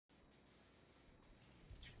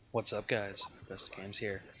What's up, guys? Best Games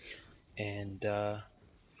here. And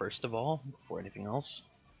first of all, before anything else,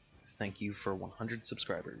 thank you for 100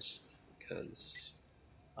 subscribers. Because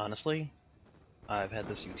honestly, I've had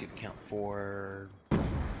this YouTube account for,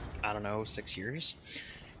 I don't know, 6 years,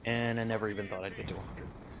 and I never even thought I'd get to 100.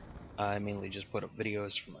 I mainly just put up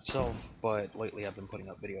videos for myself, but lately I've been putting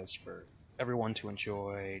up videos for everyone to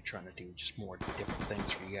enjoy, trying to do just more different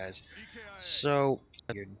things for you guys. So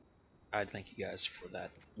I figured I'd thank you guys for that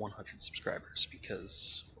 100 subscribers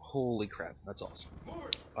because holy crap, that's awesome.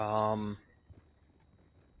 Um,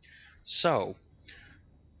 so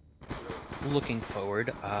looking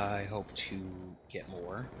forward, I hope to get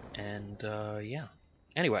more, and yeah.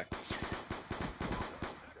 Anyway,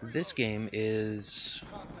 this game is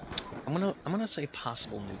I'm gonna say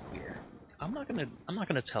possible nuclear. I'm not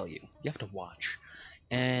gonna tell you. You have to watch.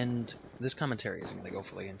 And this commentary isn't gonna go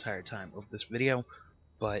for the entire time of this video,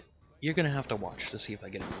 but you're gonna have to watch to see if I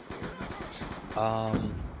get a nuclear.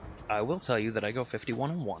 I will tell you that I go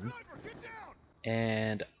 51-1,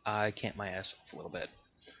 and I camp my ass off a little bit.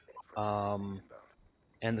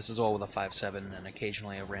 And this is all with a 5.7 and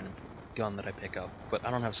occasionally a random gun that I pick up, but I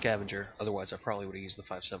don't have scavenger, otherwise I probably would have used the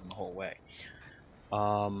 5.7 the whole way.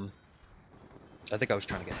 I think I was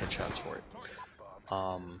trying to get headshots for it,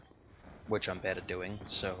 which I'm bad at doing,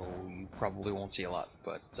 so you probably won't see a lot,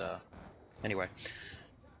 but anyway.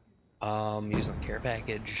 Using the care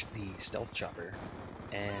package, the stealth chopper,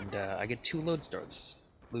 and I get 2 load stars.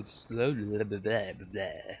 Load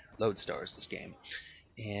stars this game.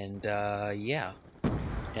 And yeah.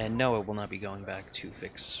 And no, it will not be going back to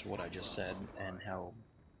fix what I just said and how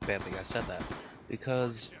badly I said that,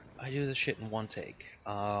 because I do this shit in one take.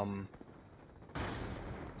 I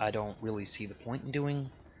don't really see the point in doing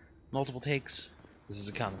multiple takes. This is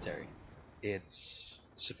a commentary. It's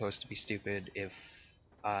supposed to be stupid if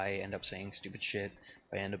I end up saying stupid shit,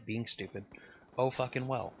 if I end up being stupid. Oh fucking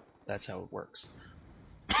well. That's how it works.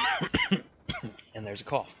 And there's a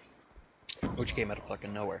cough, which came out of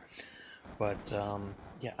fucking nowhere. But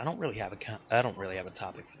yeah, I don't really have a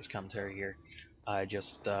topic for this commentary here. I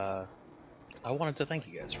just I wanted to thank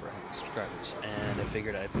you guys for 100 subscribers, and I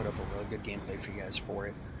figured I'd put up a really good gameplay for you guys for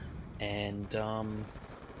it. And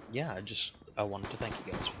yeah, I wanted to thank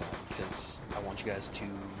you guys for that because I want you guys to,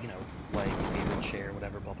 you know, like, favorite, share,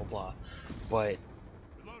 whatever, blah blah blah. But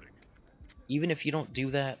even if you don't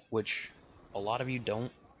do that, which a lot of you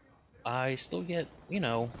don't, I still get, you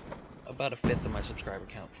know, about 1/5 of my subscriber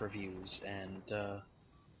count for views, and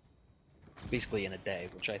basically in a day,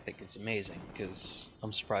 which I think is amazing, because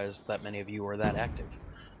I'm surprised that many of you are that active,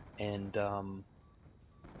 and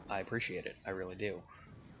I appreciate it, I really do.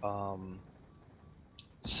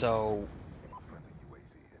 So,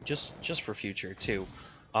 just for future, too,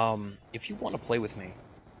 if you want to play with me,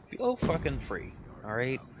 feel fucking free,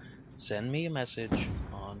 alright? Send me a message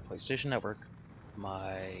on PlayStation Network.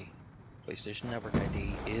 My PlayStation Network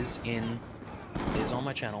ID is on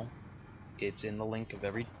my channel. It's in the link of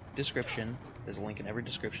every description. There's a link in every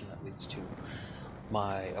description that leads to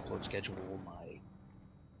my upload schedule, my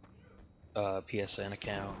PSN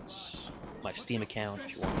accounts, my Steam account,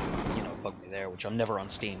 if you want to, you know, bug me there, which I'm never on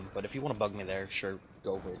Steam, but if you want to bug me there, sure,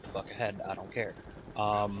 go right the fuck ahead, I don't care.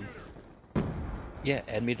 Yeah,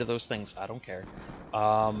 add me to those things, I don't care.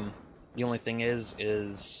 The only thing is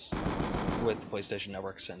with PlayStation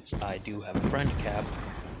Network, since I do have a friend cap,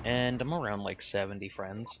 and I'm around like 70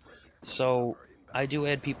 friends, so I do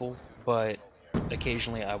add people, but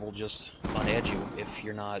occasionally I will just unadd you if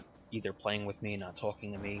you're not either playing with me, not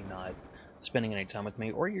talking to me, not spending any time with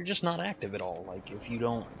me, or you're just not active at all. Like,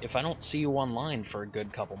 if I don't see you online for a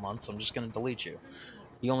good couple months, I'm just gonna delete you.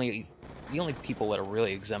 The only people that are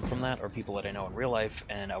really exempt from that are people that I know in real life,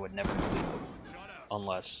 and I would never delete them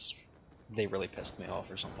unless they really pissed me off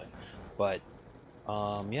or something. But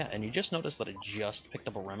yeah, and you just noticed that I just picked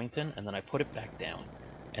up a Remington and then I put it back down,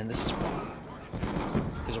 and this is why.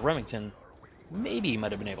 Because a Remington, maybe you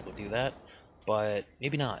might have been able to do that, but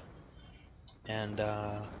maybe not. And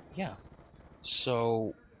yeah,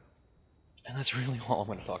 so, and that's really all I'm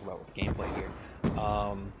going to talk about with gameplay here.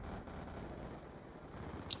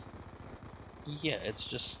 Yeah, it's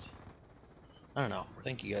just, I don't know.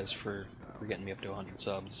 Thank you guys for getting me up to 100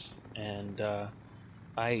 subs, and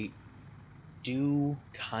I do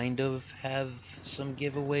kind of have some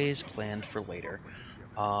giveaways planned for later.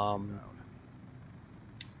 But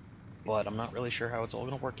I'm not really sure how it's all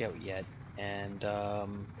going to work out yet, and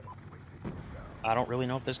I don't really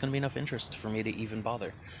know if there's going to be enough interest for me to even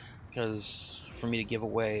bother, because for me to give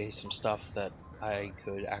away some stuff that I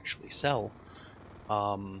could actually sell,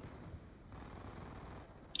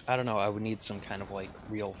 I I don't know, I would need some kind of like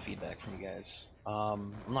real feedback from you guys.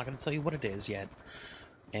 I'm not going to tell you what it is yet,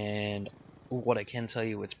 and what I can tell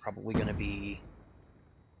you, it's probably going to be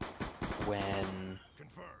when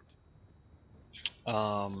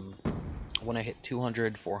when I hit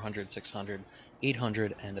 200, 400, 600,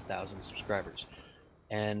 800, and 1,000 subscribers.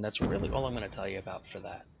 And that's really all I'm going to tell you about for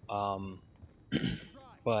that.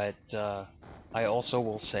 But I also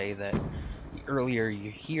will say that the earlier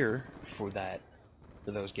you're here for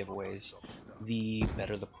those giveaways, the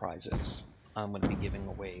better the prizes. I'm going to be giving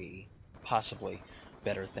away possibly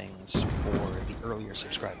better things for the earlier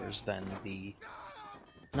subscribers than the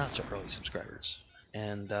not so early subscribers.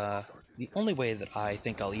 And the only way that I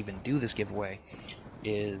think I'll even do this giveaway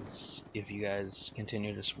is if you guys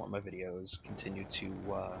continue to support my videos, continue to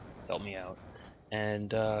help me out. And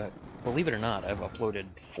believe it or not, I've uploaded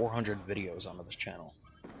 400 videos onto this channel.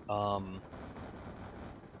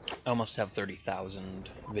 I almost have 30,000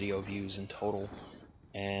 video views in total,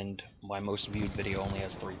 and my most viewed video only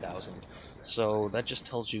has 3,000. So that just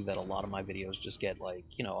tells you that a lot of my videos just get like,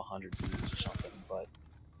 100 views or something. But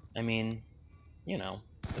I mean,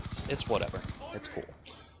 it's whatever. It's cool.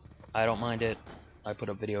 I don't mind it. I put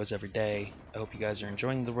up videos every day. I hope you guys are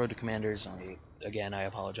enjoying the Road to Commanders. Again, I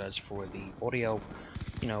apologize for the audio.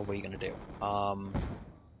 What are you gonna do?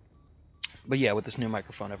 But yeah, with this new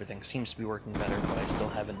microphone, everything seems to be working better, but I still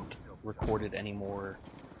haven't recorded any more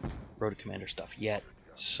Road to Commander stuff yet,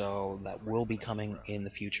 so that will be coming in the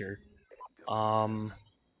future. And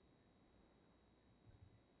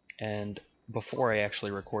before I actually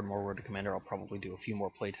record more Road to Commander, I'll probably do a few more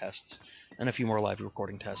playtests and a few more live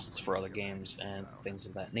recording tests for other games and things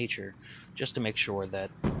of that nature, just to make sure that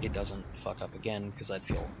it doesn't fuck up again, because I'd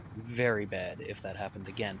feel very bad if that happened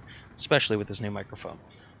again, especially with this new microphone.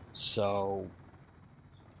 So,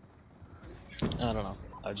 I don't know.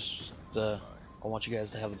 I just, I want you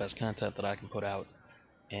guys to have the best content that I can put out,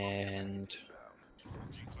 and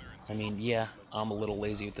I mean, yeah, I'm a little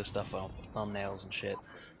lazy with this stuff, thumbnails and shit,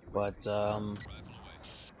 but,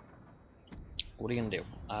 what are you gonna do?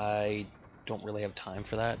 I don't really have time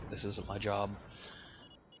for that. This isn't my job.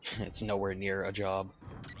 It's nowhere near a job.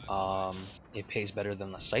 It pays better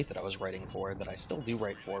than the site that I was writing for, that I still do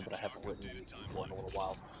write for, but I haven't written anything for in a little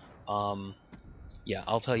while. Yeah,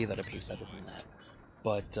 I'll tell you that it pays better than that.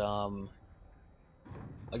 But,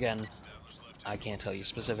 again, I can't tell you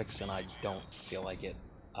specifics, and I don't feel like it.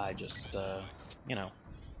 I just,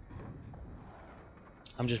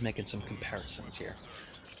 I'm just making some comparisons here.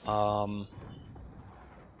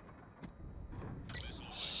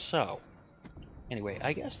 So, anyway,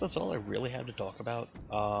 I guess that's all I really have to talk about.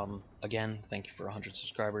 Again, thank you for 100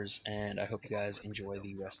 subscribers, and I hope you guys enjoy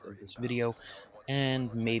the rest of this video,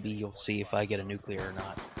 and maybe you'll see if I get a nuclear or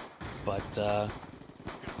not. But,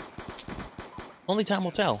 only time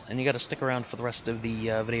will tell, and you gotta stick around for the rest of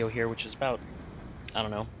the video here, which is about, I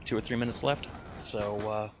don't know, 2 or 3 minutes left.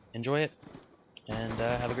 So, enjoy it, and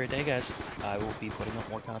have a great day, guys. I will be putting up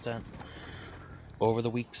more content over the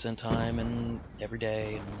weeks and time, and every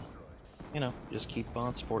day, and just keep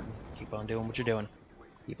on supporting, keep on doing what you're doing,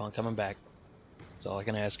 keep on coming back. That's all I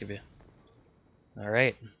can ask of you.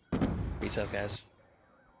 Alright, peace out, guys.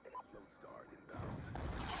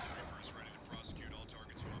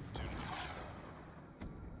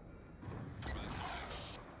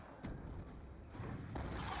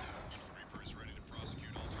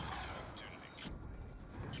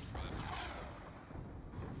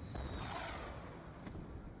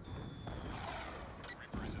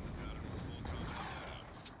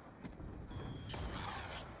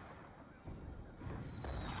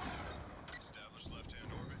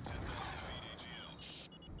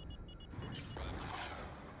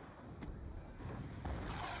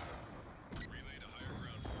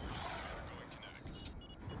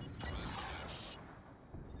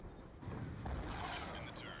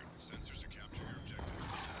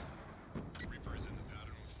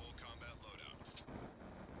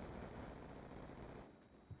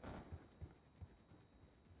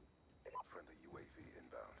 Friendly UAV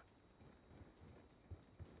inbound.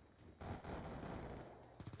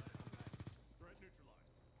 Threat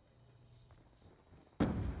neutralized.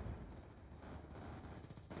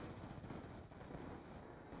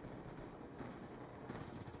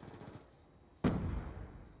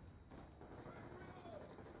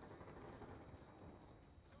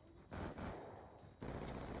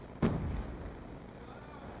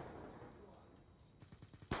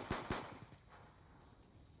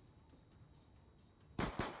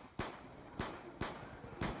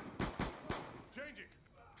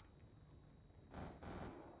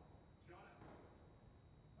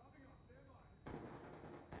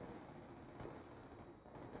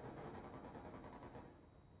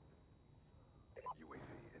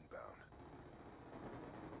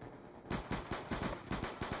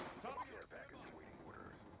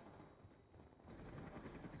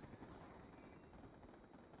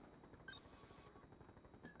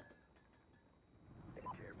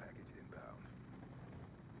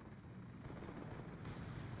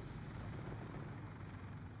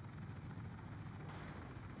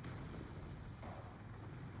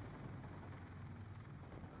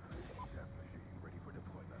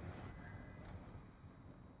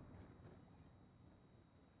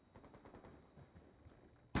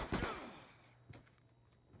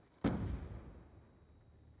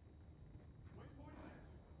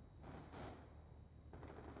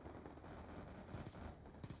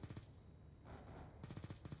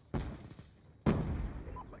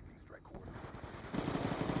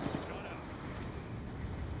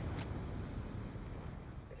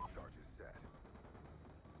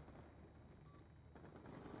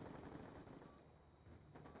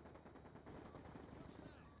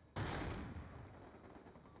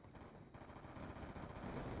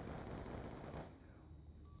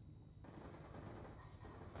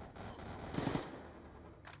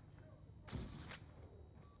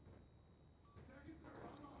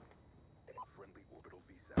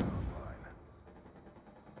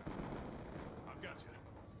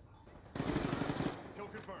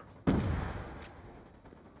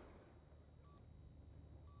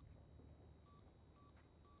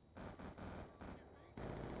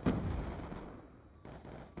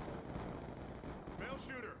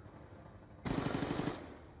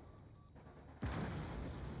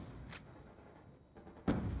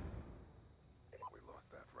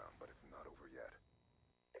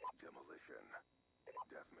 Demolition.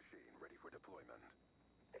 Death machine ready for deployment.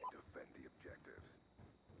 Defend the objectives.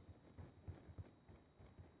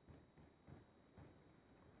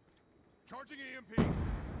 Charging EMP.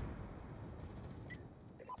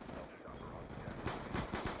 Chopper on standby.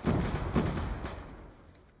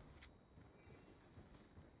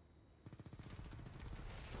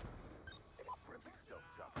 Friendly stealth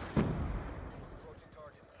chopper. Approaching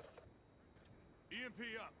target. EMP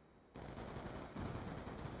up.